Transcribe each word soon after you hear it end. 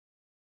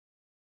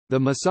The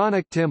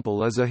Masonic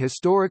Temple is a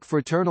historic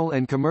fraternal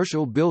and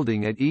commercial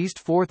building at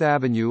East 4th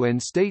Avenue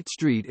and State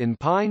Street in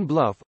Pine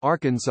Bluff,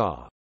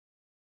 Arkansas.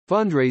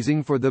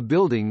 Fundraising for the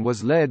building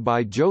was led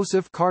by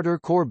Joseph Carter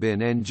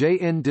Corbin and J.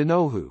 N.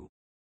 Denohu.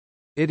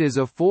 It is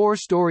a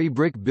four-story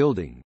brick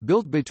building,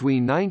 built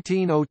between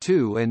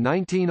 1902 and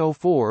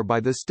 1904 by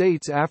the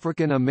state's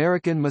African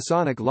American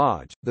Masonic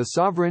Lodge, the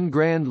Sovereign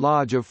Grand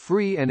Lodge of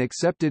Free and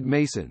Accepted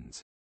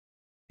Masons.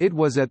 It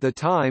was at the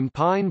time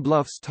Pine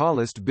Bluff's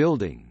tallest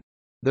building.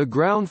 The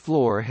ground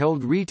floor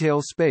held retail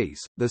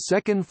space, the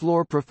second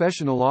floor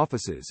professional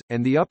offices,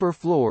 and the upper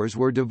floors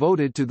were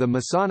devoted to the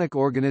Masonic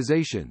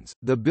organizations.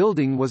 The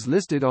building was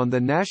listed on the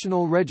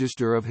National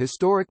Register of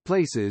Historic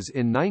Places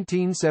in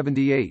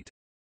 1978.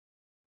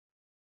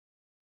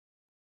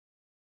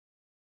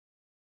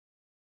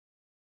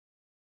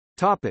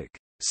 Topic.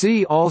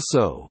 See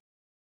also: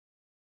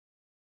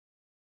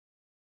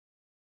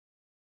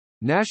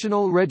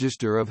 National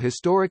Register of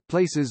Historic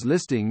Places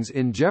listings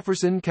in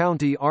Jefferson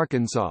County,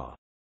 Arkansas.